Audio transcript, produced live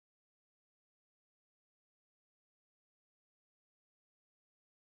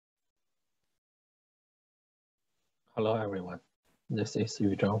Hello, everyone. This is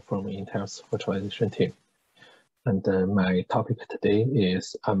Zhang from Intel's virtualization team. And my topic today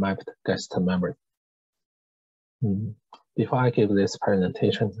is unmapped guest memory. Before I give this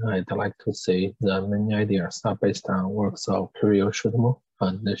presentation, I'd like to say the main ideas are based on works of Kirill Shudmo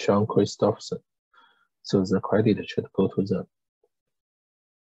and Zhang Christopherson. So the credit should go to them.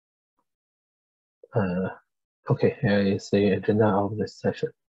 Okay, here is the agenda of this session.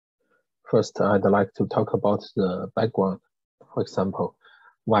 First, I'd like to talk about the background. For example,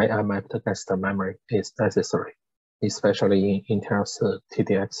 why unmapped guest memory is necessary, especially in Intel's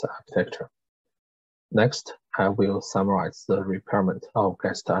TDX architecture. Next, I will summarize the requirement of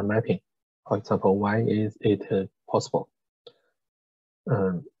guest unmapping. For example, why is it possible?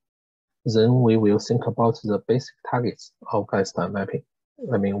 Then we will think about the basic targets of guest unmapping.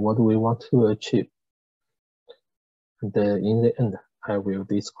 I mean, what do we want to achieve? And in the end, I will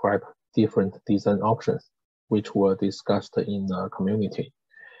describe different design options which were discussed in the community.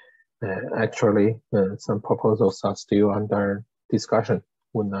 Actually, some proposals are still under discussion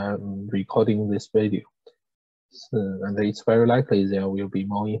when I'm recording this video. And it's very likely there will be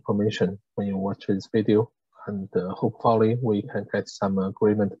more information when you watch this video, and hopefully we can get some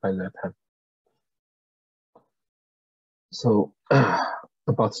agreement by that time. So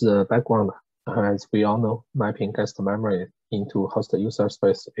about the background, as we all know, mapping guest memory into host user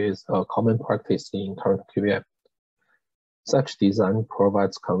space is a common practice in current KVM. Such design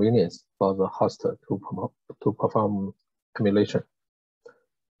provides convenience for the host to perform emulation.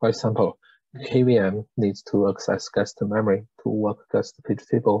 For example, KVM needs to access guest memory to work guest page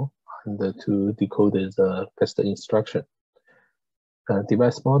table and to decode the guest instruction. A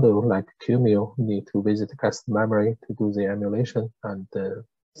device model like QMU need to visit guest memory to do the emulation, and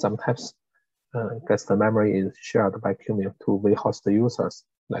sometimes guest memory is shared by QMU to vhost users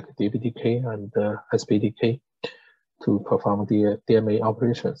like DVDK and SPDK to perform the DMA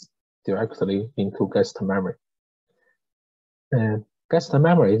operations directly into guest memory. Guest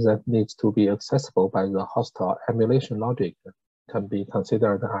memory that needs to be accessible by the host or emulation logic can be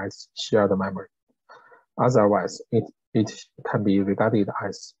considered as shared memory. Otherwise, it can be regarded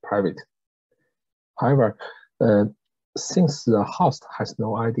as private. However, since the host has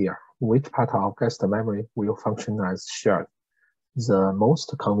no idea which part of guest memory will function as shared, the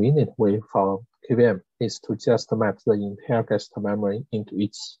most convenient way for KVM is to just map the entire guest memory into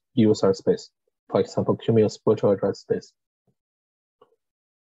its user space, for example, QMU's virtual address space.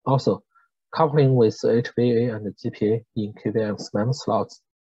 Also, coupling with HBA and GPA in KVM's mem slots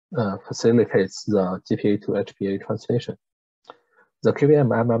facilitates the GPA to HBA translation. The KVM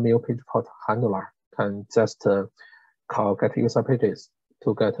MMU page port handler can just call get user pages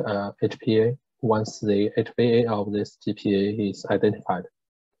to get HBA once the HBA of this GPA is identified.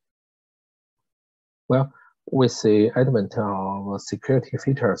 Well, with the advent of security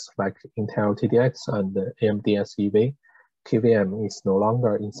features like Intel TDX and AMD SEV, KVM is no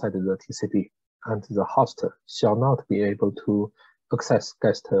longer inside the TCP, and the host shall not be able to access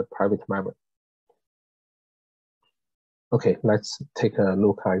guest private memory. Okay, let's take a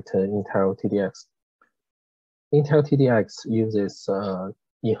look at Intel TDX. Intel TDX uses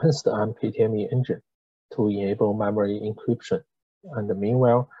enhanced MKTME engine to enable memory encryption and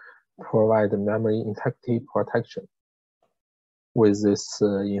meanwhile provide memory integrity protection. With this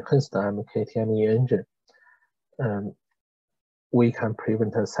enhanced MKTME engine, we can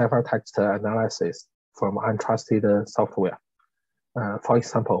prevent ciphertext analysis from untrusted software. For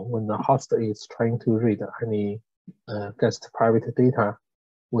example, when the host is trying to read any guest private data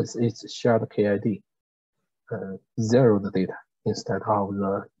with its shared KID, zeroed data instead of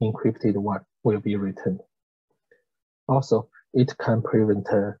the encrypted one will be returned. Also, it can prevent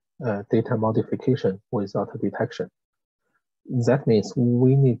data modification without detection. That means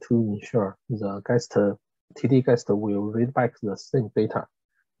we need to ensure the TD guest will read back the same data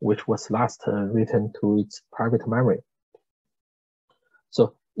which was last written to its private memory.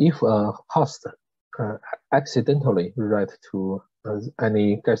 So if a host accidentally write to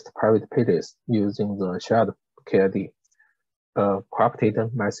any guest private pages using the shared KID, a corrupted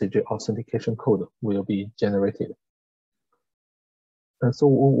message authentication code will be generated. And so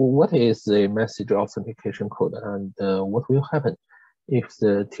what is the message authentication code, and what will happen if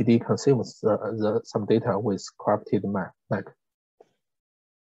the TD consumes some data with corrupted MAC?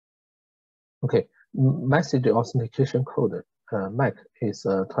 Okay, message authentication code MAC is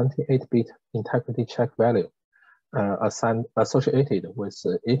a 28-bit integrity check value associated with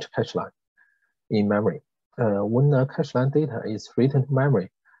each cache line in memory. When the cache line data is written to memory,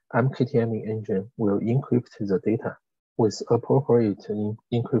 MKTME engine will encrypt the data with appropriate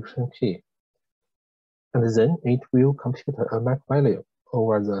encryption key. and then it will compute a MAC value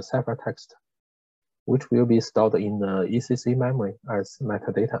over the ciphertext, which will be stored in the ECC memory as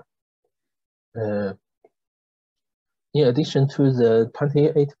metadata. In addition to the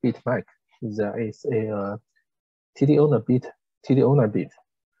 28-bit MAC, there is a TD owner bit,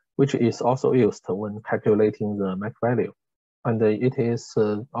 which is also used when calculating the MAC value, and it is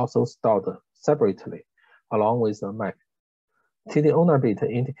also stored separately along with the MAC. TD owner bit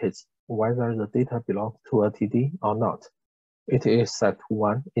indicates whether the data belongs to a TD or not. It is set to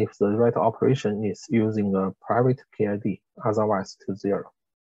 1 if the write operation is using a private KID, otherwise to 0.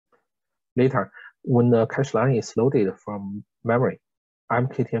 Later, when the cache line is loaded from memory,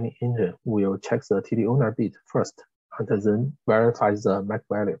 MKTM engine will check the TD owner bit first and then verify the MAC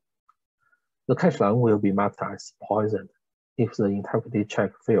value. The cache line will be marked as poisoned if the integrity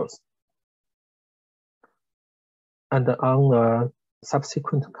check fails. And on the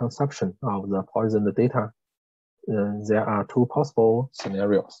subsequent consumption of the poisoned data, there are two possible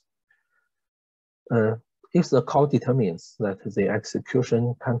scenarios. If the call determines that the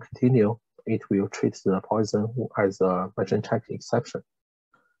execution can continue, it will treat the poison as a version check exception.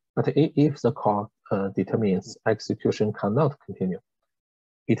 But if the call determines execution cannot continue,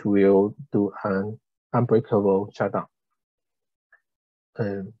 it will do an unbreakable shutdown.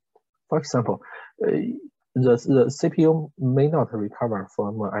 For example, the CPU may not recover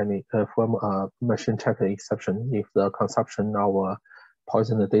from a machine check exception if the consumption of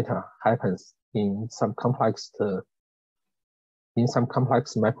poisoned data happens in some complex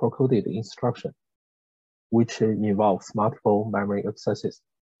microcoded instruction, which involves multiple memory accesses.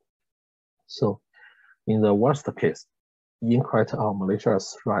 So, in the worst case, incorrect or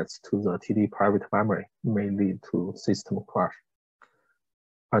malicious writes to the TD private memory may lead to system crash.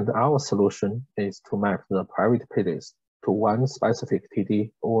 And our solution is to map the private pages to one specific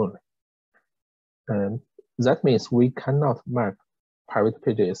TD only. And that means we cannot map private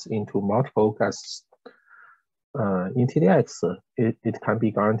pages into multiple guests. In TDX, it can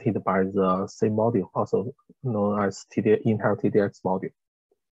be guaranteed by the same module, also known as Intel TDX module.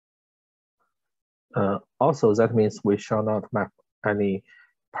 Also, that means we shall not map any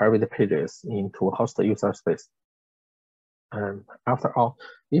private pages into host user space. And after all,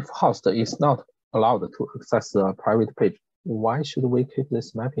 if host is not allowed to access the private page, why should we keep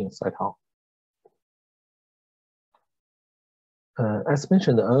this mappings at all? As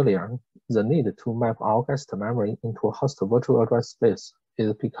mentioned earlier, the need to map all guest memory into a host virtual address space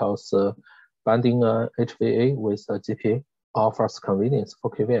is because binding a HVA with a GPA offers convenience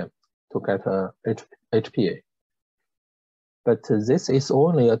for KVM to get a HPA. But this is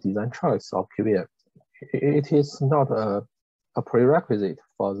only a design choice of KVM. It is not a prerequisite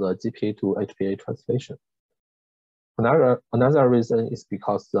for the GPA to HPA translation. Another reason is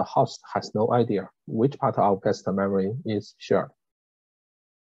because the host has no idea which part of guest memory is shared.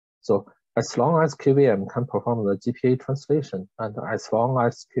 So as long as KVM can perform the GPA translation, and as long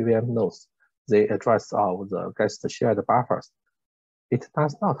as KVM knows the address of the guest shared buffers, it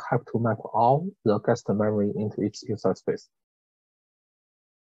does not have to map all the guest memory into each user space.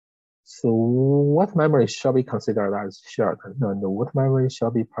 So what memory shall be considered as shared, and what memory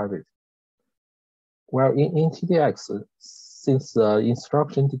shall be private? Well, in TDX, since the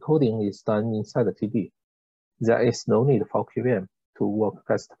instruction decoding is done inside the TD, there is no need for KVM to work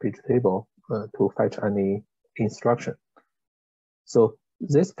guest page table to fetch any instruction. So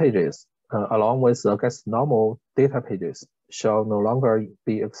these pages, along with the guest normal data pages, shall no longer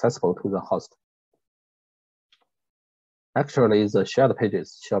be accessible to the host. Actually, the shared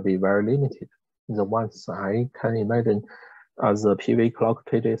pages shall be very limited. The ones I can imagine are the PV clock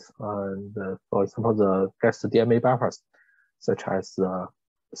pages and, for example, the guest DMA buffers, such as the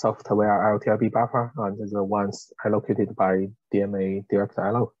software LTIB buffer and the ones allocated by DMA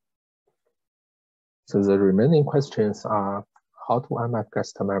DirectIO. So the remaining questions are how to unmap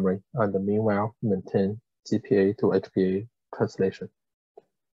guest memory and meanwhile maintain GPA to HPA translation.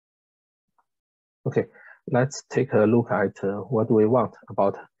 Okay, let's take a look at what we want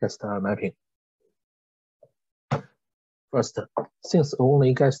about guest mapping. First, since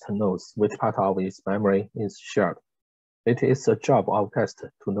only guest knows which part of its memory is shared, it is the job of guest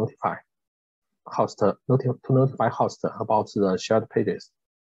to notify host about the shared pages,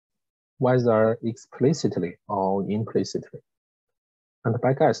 whether explicitly or implicitly. And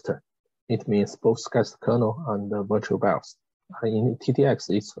by guest, it means both guest kernel and the virtual BIOS. In TDX,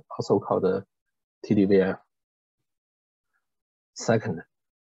 it's also called TDVF. Second,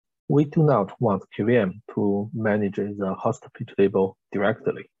 we do not want KVM to manage the host page table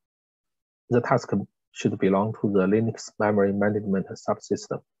directly. The task should belong to the Linux memory management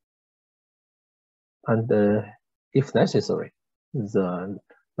subsystem. And if necessary, the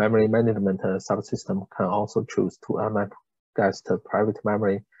memory management subsystem can also choose to unmap guest private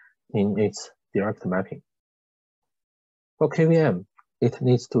memory in its direct mapping. For KVM, it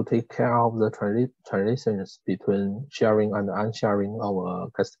needs to take care of the transitions between sharing and unsharing of a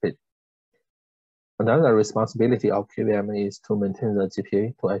guest page. Another responsibility of KVM is to maintain the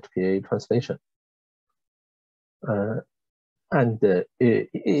GPA to HPA translation.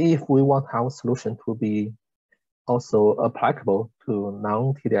 If we want our solution to be also applicable to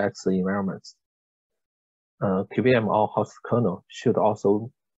non-TDX environments, KVM or host kernel should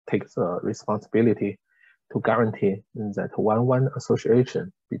also take the responsibility to guarantee that one-one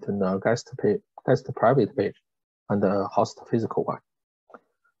association between the guest private page and the host physical one.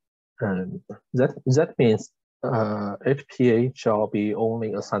 And that means HPA shall be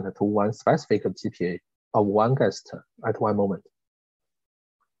only assigned to one specific GPA of one guest at one moment.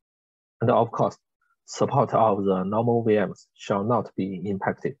 And of course, support of the normal VMs shall not be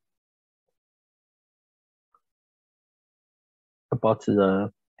impacted. About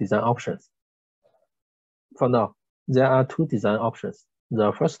the design options. For now, there are two design options.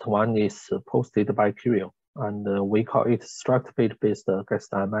 The first one is posted by Curio, and we call it struct page-based guest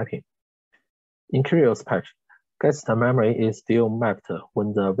unmapping. In Curio's patch, guest memory is still mapped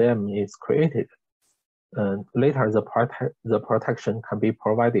when the VM is created. And later, the protection can be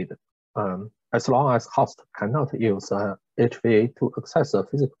provided as long as host cannot use HVA to access a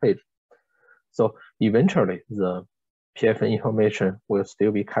physical page. So eventually, the PFN information will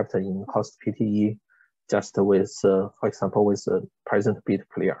still be kept in host PTE, just with, for example, with present bit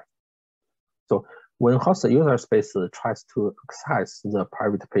clear. So when host user space tries to access the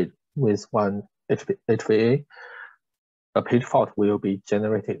private page with one HVA, a page fault will be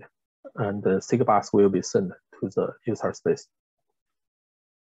generated, and the SIG-bus will be sent to the user space.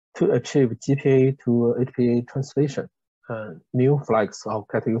 To achieve GPA to HPA translation, new flags of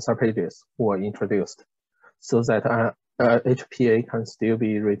get user pages were introduced so that HPA can still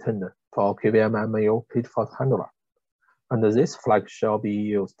be returned for KVM MAO page fault handler. And this flag shall be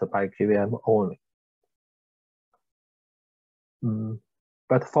used by KVM only.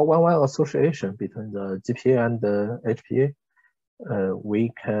 But for one-one association between the GPA and the HPA,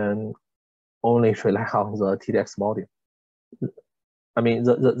 we can only rely on the TDX module. I mean,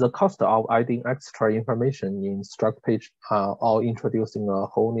 the cost of adding extra information in struct page or introducing a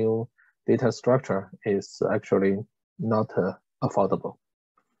whole new data structure is actually not affordable.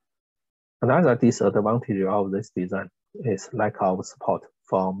 Another disadvantage of this design is lack of support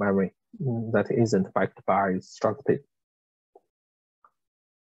for memory that isn't backed by struct page.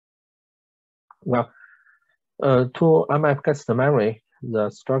 Well, to unmap guest memory, the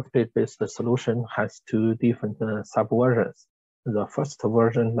struct page-based solution has two different subversions. The first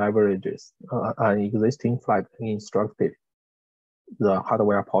version leverages an existing flag in struct page, the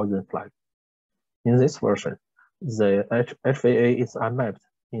hardware poison flag. In this version, the HVA is unmapped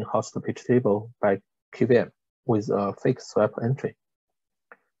in host page table by KVM with a fake swap entry.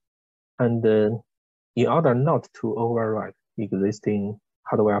 And in order not to override existing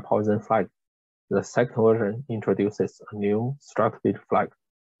hardware poison flag, the second version introduces a new struct page flag,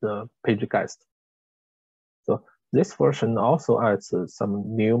 the page guest. So this version also adds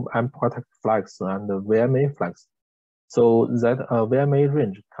some new unprotected flags and VMA flags, so that a VMA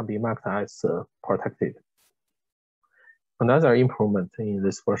range can be marked as protected. Another improvement in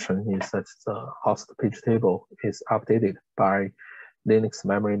this version is that the host page table is updated by Linux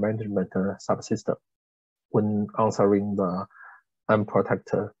memory management subsystem when answering the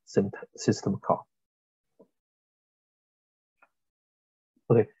unprotected system call.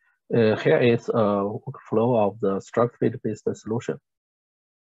 Okay, here is a workflow of the struct page-based solution.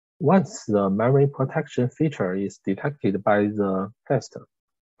 Once the memory protection feature is detected by the guest,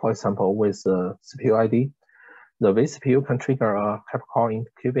 for example, with the CPU ID, the vCPU can trigger a hypercall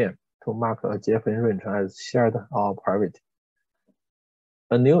into KVM to mark a GFN range as shared or private.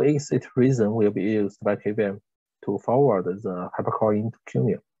 A new exit reason will be used by KVM to forward the hypercall into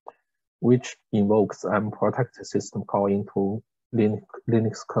Cumio, which invokes unprotected system call into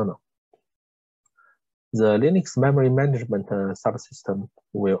Linux kernel. The Linux memory management subsystem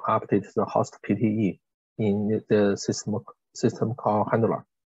will update the host PTE in the system call handler.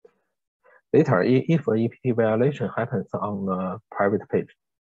 Later, if a EPT violation happens on the private page,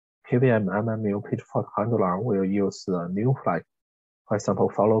 KVM MMU page fault handler will use the new flag, for example,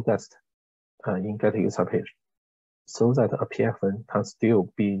 follow guest in get user page, so that a PFN can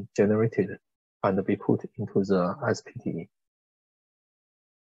still be generated and be put into the SPTE.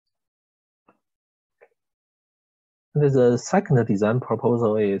 The second design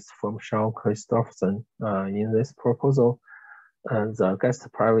proposal is from Sean Christopherson. In this proposal, the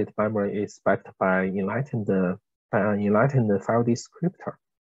guest private memory is backed by an enlightened file descriptor.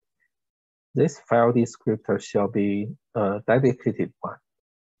 This file descriptor shall be a dedicated one,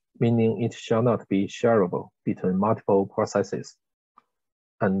 meaning it shall not be shareable between multiple processes.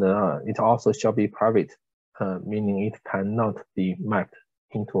 And it also shall be private, meaning it cannot be mapped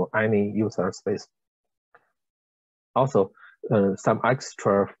into any user space. Also, some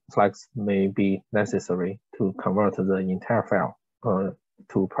extra flags may be necessary to convert the entire file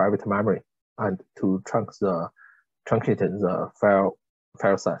to private memory and to truncate the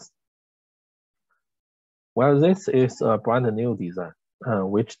file size. Well, this is a brand new design,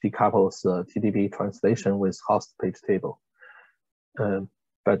 which decouples TDP translation with host page table.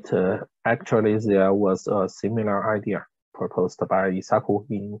 But actually, there was a similar idea proposed by Isaku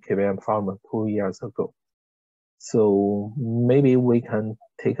in KVM Forum 2 years ago. So maybe we can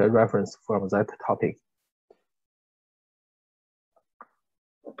take a reference from that topic.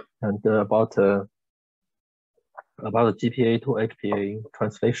 And about GPA to HPA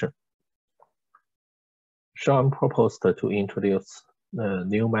translation. Zhang proposed to introduce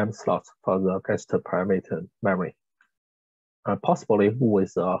new mem slots for the guest private memory, possibly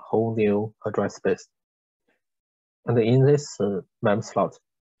with a whole new address space. And in this mem slot,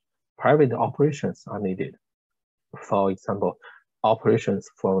 private operations are needed. For example, operations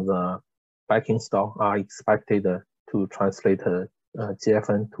from the backing store are expected to translate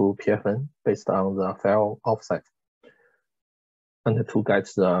GFN to PFN based on the file offset and to get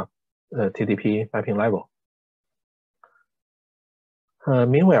the TDP mapping level.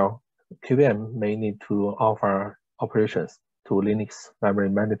 Meanwhile, KVM may need to offer operations to Linux memory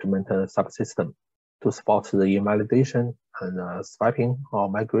management subsystem to support the invalidation and swiping or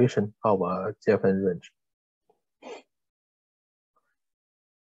migration of a GFN range.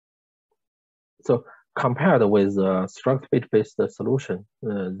 So compared with the struct bit-based solution,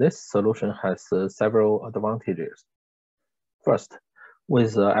 this solution has several advantages. First,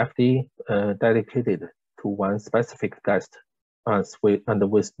 with FD dedicated to one specific guest and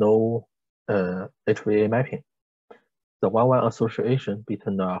with no HVA mapping, the one-one association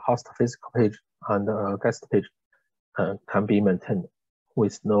between the host physical page and the guest page can be maintained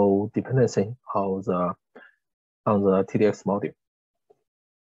with no dependency on the TDX module.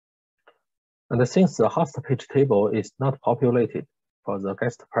 And since the host page table is not populated for the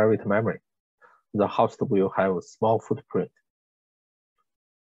guest private memory, the host will have a small footprint.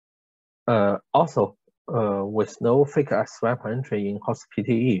 Also, with no fake swap entry in host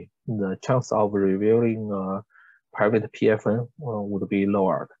PTE, the chance of revealing private PFN would be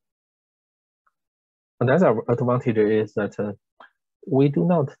lowered. Another advantage is that we do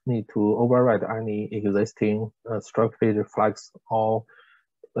not need to override any existing struct page flags or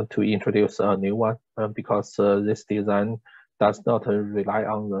to introduce a new one because this design does not rely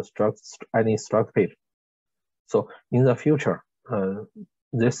on the any struct page. So in the future,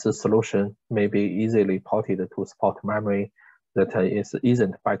 this solution may be easily ported to support memory that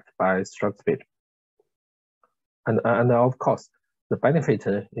isn't backed by struct page. And of course, the benefit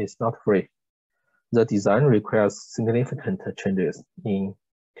is not free. The design requires significant changes in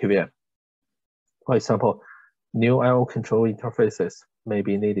KVM. For example, new I/O control interfaces may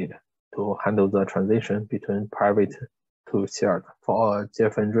be needed to handle the transition between private to shared for a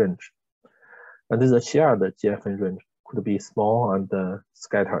GFN range. And the shared GFN range could be small and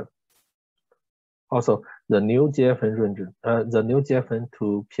scattered. Also, the new GFN range, the new GFN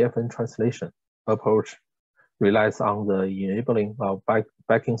to PFN translation approach relies on the enabling of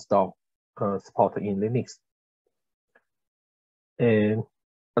backing store support in Linux. And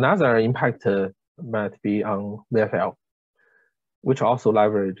another impact might be on VFL, which also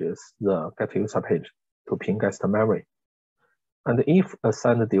leverages the get user page to ping guest memory. And if a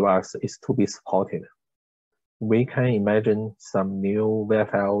send device is to be supported, we can imagine some new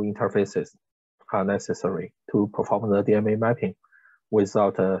VFL interfaces are necessary to perform the DMA mapping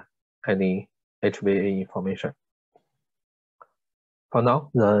without any HVA information. For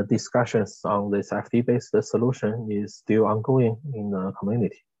now, the discussions on this FD-based solution is still ongoing in the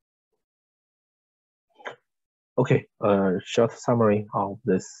community. Okay, a short summary of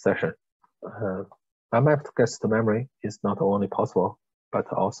this session. Unmapped guest memory is not only possible, but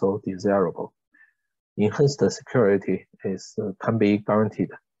also desirable. Enhanced security can be guaranteed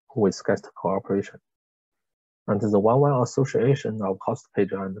with guest cooperation. And the one-one association of host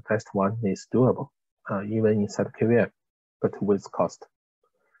page and guest one is doable, even inside KVM, but with cost.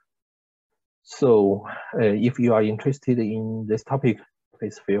 So if you are interested in this topic,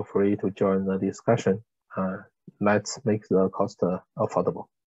 please feel free to join the discussion let's make the cost affordable.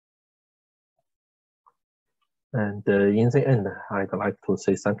 And in the end, I'd like to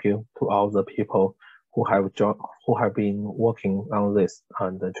say thank you to all the people who have been working on this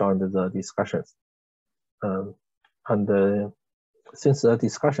and joined the discussions. Since the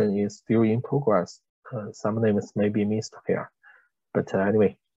discussion is still in progress, some names may be missed here. But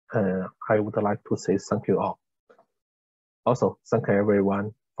anyway, I would like to say thank you all. Also, thank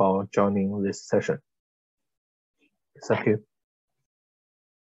everyone for joining this session. Thank you.